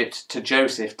to Egypt to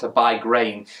Joseph to buy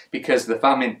grain, because the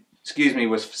famine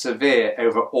was severe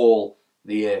over all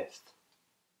the earth.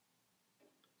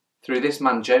 Through this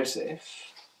man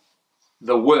Joseph,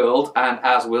 the world, and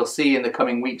as we'll see in the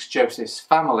coming weeks, Joseph's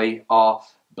family are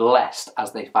blessed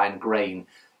as they find grain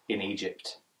in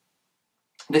Egypt.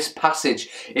 This passage,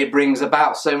 it brings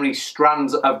about so many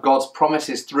strands of God's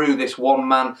promises through this one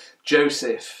man,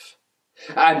 Joseph.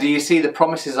 And do you see the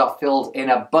promises are filled in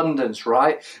abundance,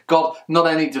 right? God not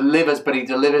only delivers, but he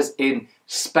delivers in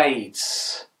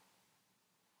spades.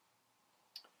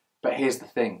 But here's the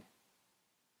thing.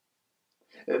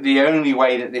 The only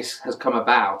way that this has come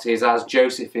about is as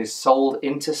Joseph is sold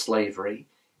into slavery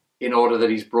in order that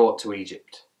he's brought to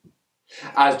Egypt.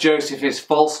 As Joseph is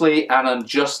falsely and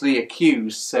unjustly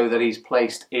accused so that he's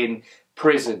placed in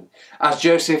prison. As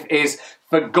Joseph is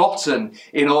forgotten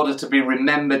in order to be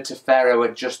remembered to Pharaoh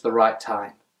at just the right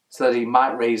time, so that he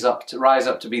might rise up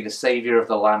to be the saviour of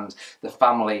the land, the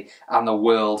family and the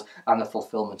world, and the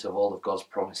fulfilment of all of God's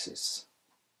promises.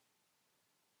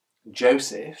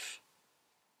 Joseph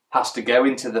has to go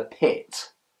into the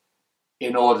pit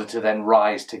in order to then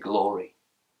rise to glory.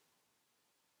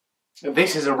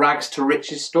 This is a rags to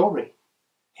riches story.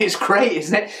 It's great,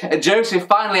 isn't it? And Joseph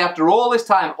finally, after all this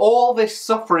time, all this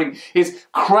suffering, is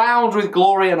crowned with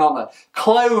glory and honour,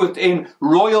 clothed in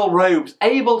royal robes,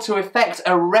 able to effect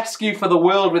a rescue for the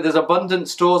world with his abundant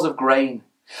stores of grain.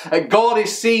 God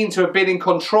is seen to have been in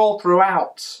control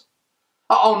throughout.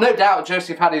 Oh, no doubt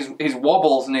Joseph had his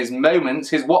wobbles and his moments,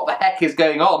 his what the heck is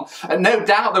going on. And no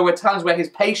doubt there were times where his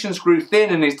patience grew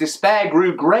thin and his despair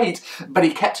grew great, but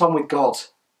he kept on with God.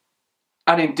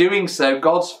 And in doing so,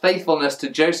 God's faithfulness to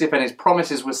Joseph and his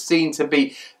promises was seen to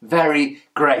be very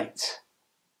great.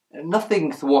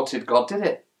 Nothing thwarted God, did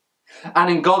it?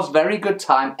 And in God's very good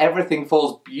time, everything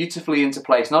falls beautifully into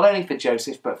place, not only for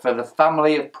Joseph, but for the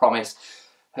family of promise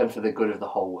and for the good of the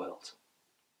whole world.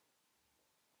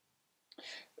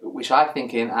 Which I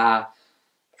think in our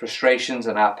frustrations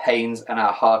and our pains and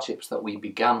our hardships that we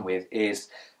began with is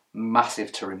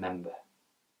massive to remember.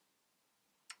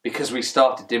 Because we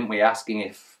started, didn't we, asking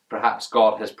if perhaps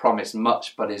God has promised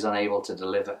much but is unable to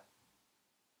deliver.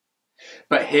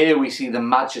 But here we see the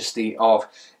majesty of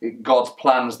God's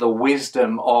plans, the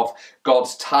wisdom of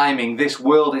God's timing. This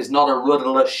world is not a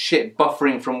rudderless ship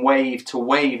buffering from wave to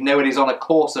wave. No, it is on a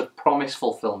course of promise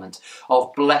fulfillment,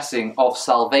 of blessing, of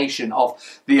salvation,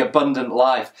 of the abundant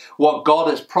life. What God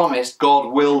has promised,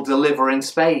 God will deliver in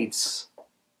spades.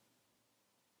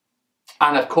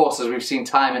 And of course, as we've seen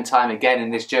time and time again in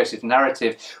this Joseph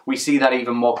narrative, we see that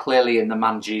even more clearly in the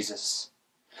man Jesus,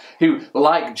 who,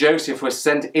 like Joseph, was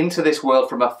sent into this world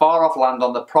from a far-off land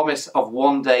on the promise of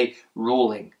one day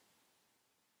ruling.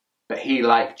 But he,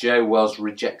 like Joe, was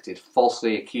rejected,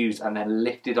 falsely accused, and then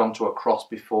lifted onto a cross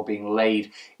before being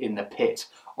laid in the pit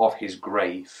of his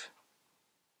grave.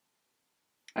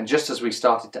 And just as we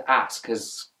started to ask,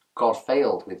 has God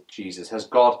failed with Jesus? Has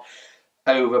God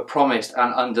overpromised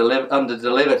and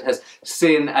underdelivered? Has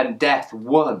sin and death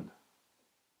won?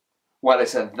 Well,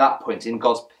 it's at that point in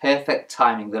God's perfect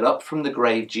timing that up from the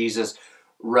grave Jesus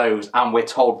rose, and we're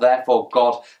told, therefore,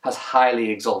 God has highly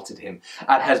exalted him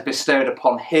and has bestowed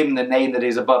upon him the name that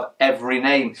is above every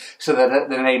name, so that at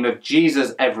the name of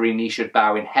Jesus every knee should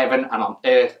bow in heaven and on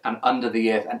earth and under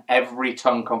the earth, and every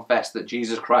tongue confess that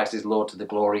Jesus Christ is Lord, to the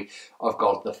glory of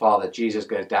God the Father. Jesus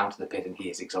goes down to the pit and he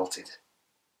is exalted.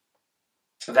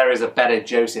 There is a better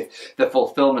Joseph, the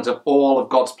fulfillment of all of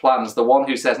God's plans, the one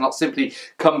who says not simply,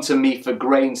 come to me for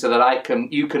grain so that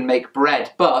you can make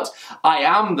bread, but I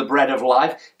am the bread of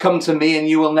life, come to me and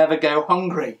you will never go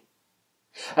hungry.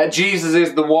 Jesus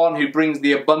is the one who brings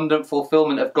the abundant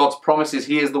fulfillment of God's promises.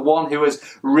 He is the one who has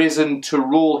risen to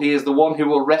rule. He is the one who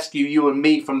will rescue you and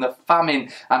me from the famine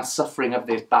and suffering of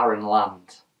this barren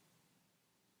land.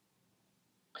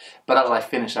 But as I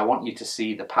finish, I want you to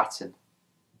see the pattern.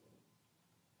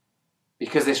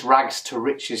 Because this rags to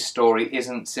riches story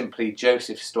isn't simply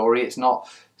Joseph's story, it's not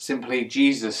simply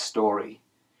Jesus' story,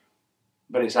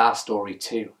 but it's our story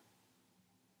too.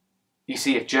 You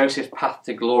see, if Joseph's path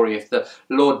to glory, if the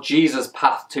Lord Jesus'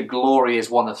 path to glory is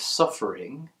one of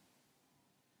suffering,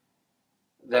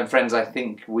 then friends, I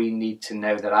think we need to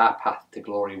know that our path to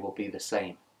glory will be the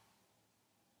same.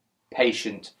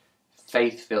 Patient,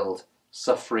 faith-filled,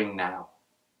 suffering now,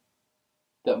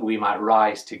 that we might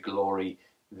rise to glory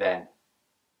then.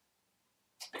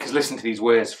 Because listen to these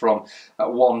words from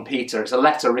 1 Peter. It's a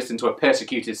letter written to a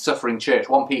persecuted, suffering church.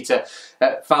 1 Peter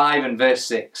 5 and verse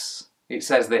 6. It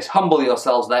says this, humble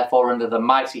yourselves therefore under the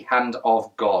mighty hand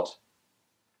of God,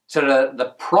 so that at the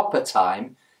proper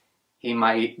time he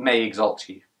may exalt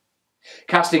you,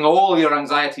 casting all your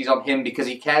anxieties on him because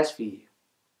he cares for you.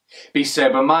 Be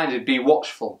sober-minded, be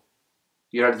watchful.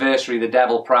 Your adversary, the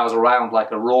devil, prowls around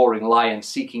like a roaring lion,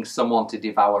 seeking someone to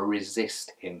devour.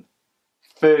 Resist him,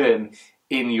 firm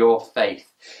in your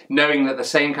faith, knowing that the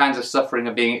same kinds of suffering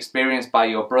are being experienced by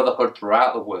your brotherhood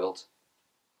throughout the world.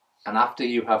 And after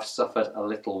you have suffered a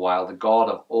little while, the God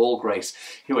of all grace,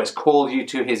 who has called you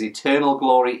to his eternal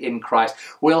glory in Christ,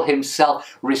 will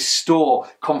himself restore,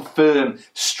 confirm,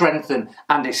 strengthen,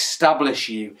 and establish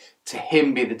you. To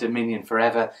him be the dominion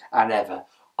forever and ever.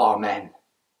 Amen.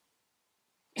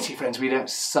 You see, friends, we don't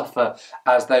suffer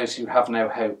as those who have no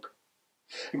hope.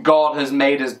 God has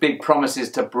made us big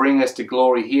promises to bring us to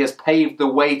glory. He has paved the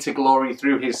way to glory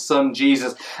through his Son,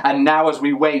 Jesus. And now as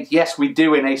we wait, yes, we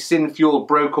do in a sin-fueled,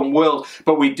 broken world,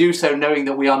 but we do so knowing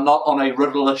that we are not on a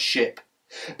rudderless ship.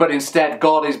 But instead,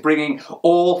 God is bringing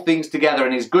all things together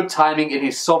in his good timing, in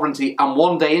his sovereignty, and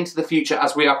one day into the future,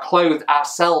 as we are clothed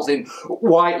ourselves in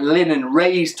white linen,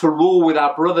 raised to rule with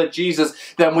our brother Jesus,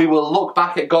 then we will look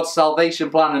back at God's salvation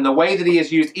plan and the way that he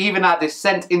has used even our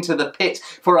descent into the pit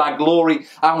for our glory,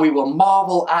 and we will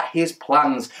marvel at his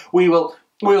plans. We will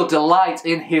delight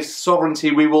in his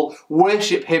sovereignty. We will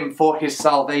worship him for his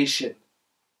salvation.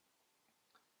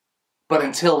 But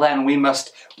until then, we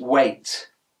must wait.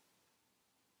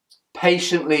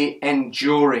 Patiently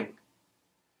enduring,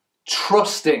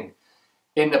 trusting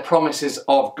in the promises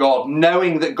of God,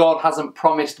 knowing that God hasn't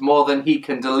promised more than he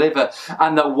can deliver,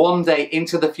 and that one day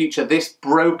into the future this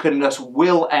brokenness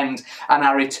will end and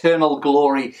our eternal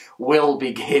glory will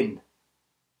begin.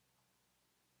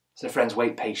 So friends,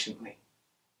 wait patiently,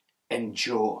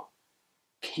 endure,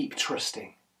 keep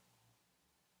trusting,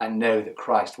 and know that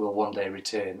Christ will one day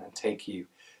return and take you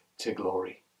to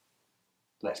glory.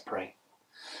 Let's pray.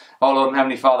 Oh Lord and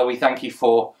Heavenly Father, we thank you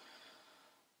for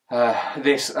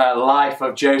this life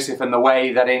of Joseph and the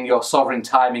way that in your sovereign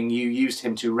timing you used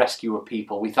him to rescue a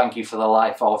people. We thank you for the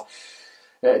life of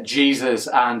Jesus,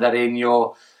 and that in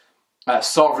your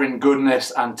sovereign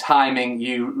goodness and timing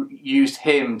you used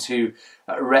him to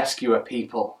rescue a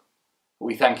people.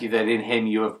 We thank you that in him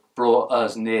you have brought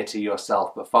us near to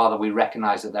yourself. But Father, we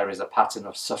recognise that there is a pattern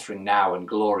of suffering now and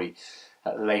glory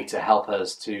later. Help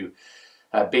us to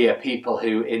be a people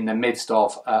who, in the midst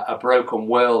of a broken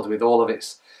world with all of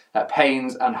its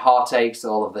pains and heartaches,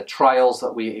 all of the trials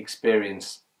that we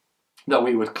experience, that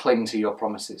we would cling to your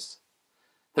promises.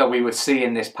 That we would see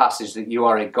in this passage that you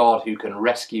are a God who can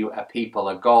rescue a people,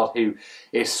 a God who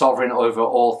is sovereign over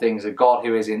all things, a God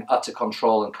who is in utter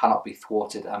control and cannot be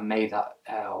thwarted. And may that,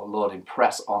 oh Lord,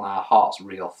 impress on our hearts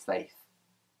real faith.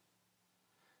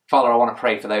 Father, I want to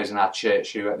pray for those in our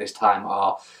church who at this time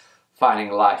are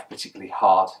finding life particularly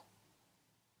hard,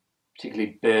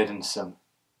 particularly burdensome,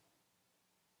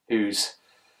 whose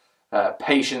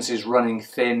patience is running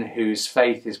thin, whose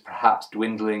faith is perhaps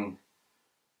dwindling.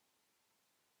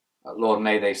 Lord,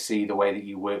 may they see the way that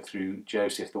you work through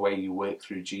Joseph, the way you work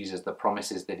through Jesus, the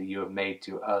promises that you have made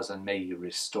to us, and may you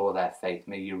restore their faith,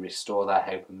 may you restore their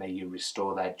hope, and may you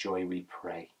restore their joy, we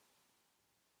pray.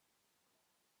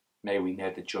 May we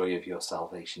know the joy of your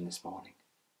salvation this morning.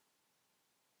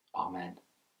 Amen.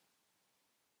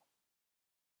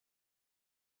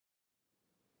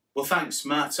 Well, thanks,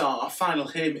 Matt. Our final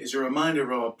hymn is a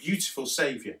reminder of our beautiful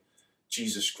Saviour,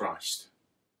 Jesus Christ.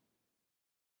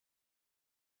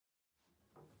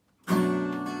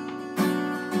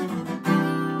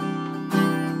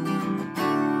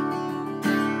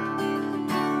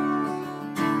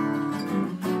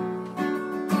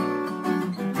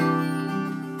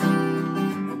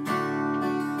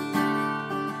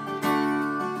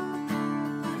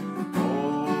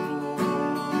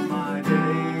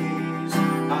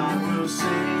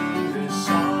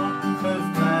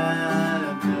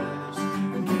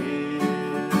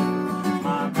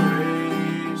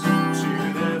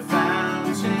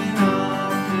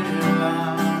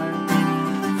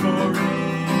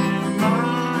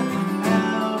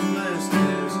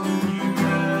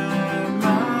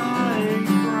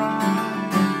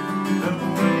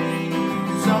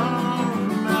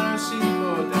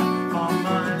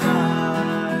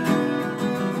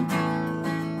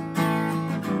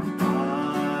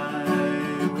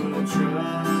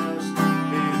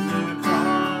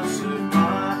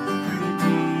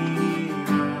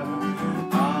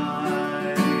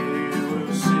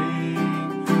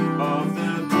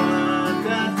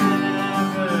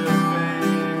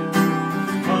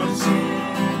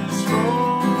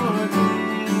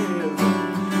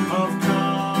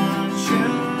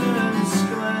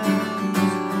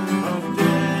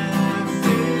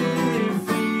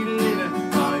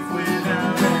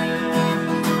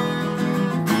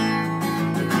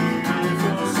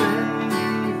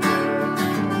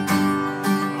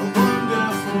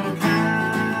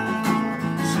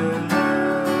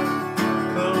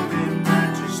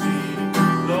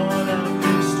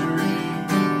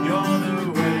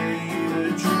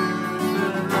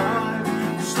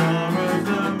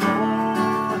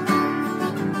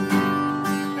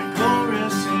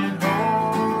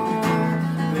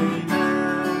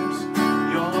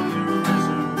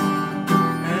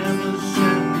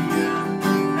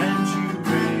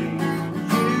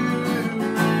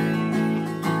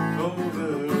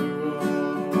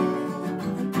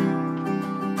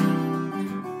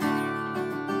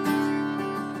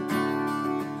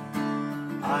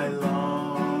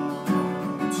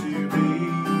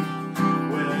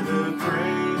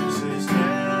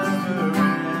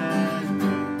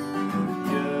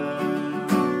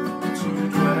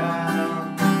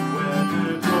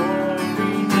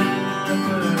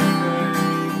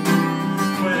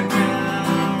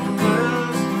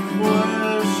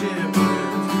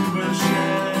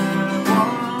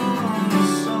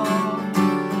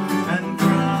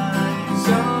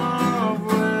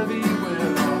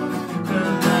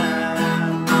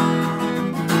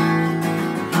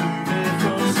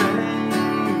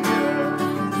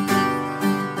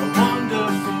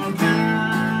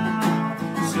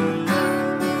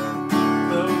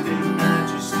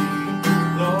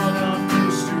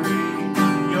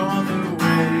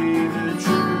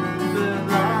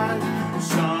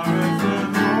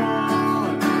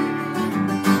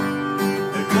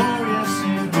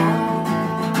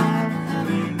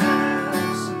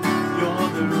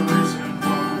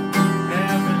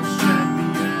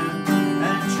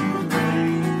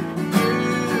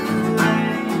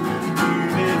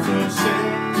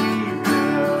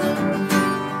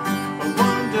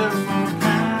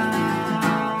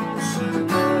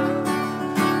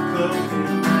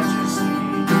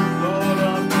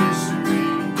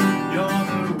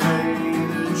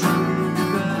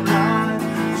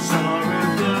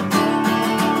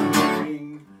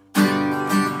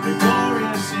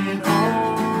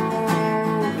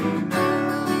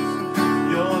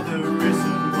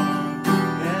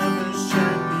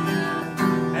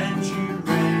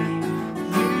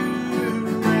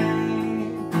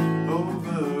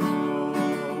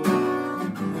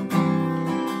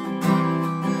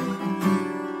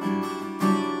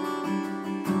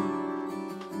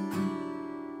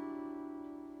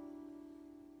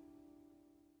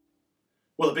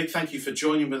 a big thank you for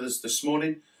joining with us this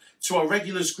morning. To our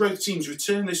regulars, growth teams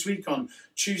return this week on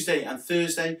Tuesday and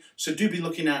Thursday, so do be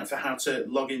looking out for how to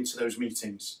log into those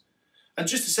meetings. And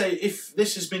just to say, if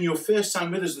this has been your first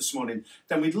time with us this morning,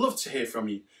 then we'd love to hear from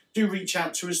you. Do reach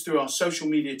out to us through our social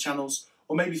media channels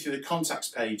or maybe through the contacts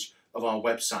page of our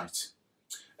website.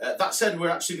 That said, we're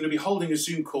actually going to be holding a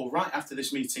Zoom call right after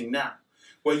this meeting now,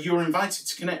 where you're invited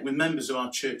to connect with members of our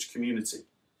church community.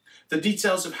 The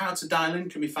details of how to dial in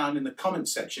can be found in the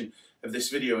comments section of this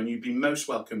video, and you'd be most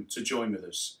welcome to join with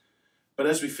us. But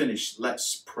as we finish,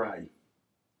 let's pray.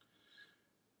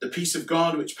 The peace of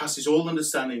God, which passes all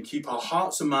understanding, keep our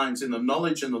hearts and minds in the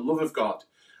knowledge and the love of God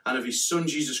and of his Son,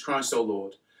 Jesus Christ, our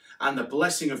Lord. And the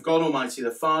blessing of God Almighty,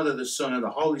 the Father, the Son, and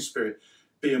the Holy Spirit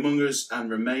be among us and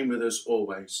remain with us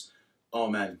always.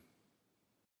 Amen.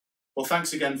 Well,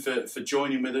 thanks again for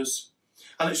joining with us.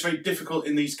 And it's very difficult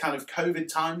in these kind of COVID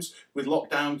times with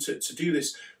lockdown to do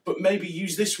this, but maybe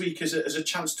use this week as a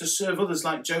chance to serve others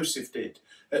like Joseph did,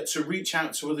 to reach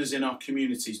out to others in our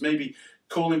communities, maybe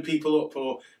calling people up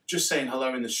or just saying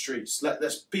hello in the streets.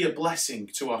 Let's be a blessing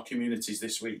to our communities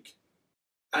this week.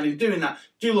 And in doing that,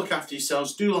 do look after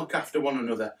yourselves, do look after one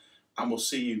another, and we'll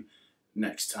see you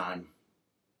next time.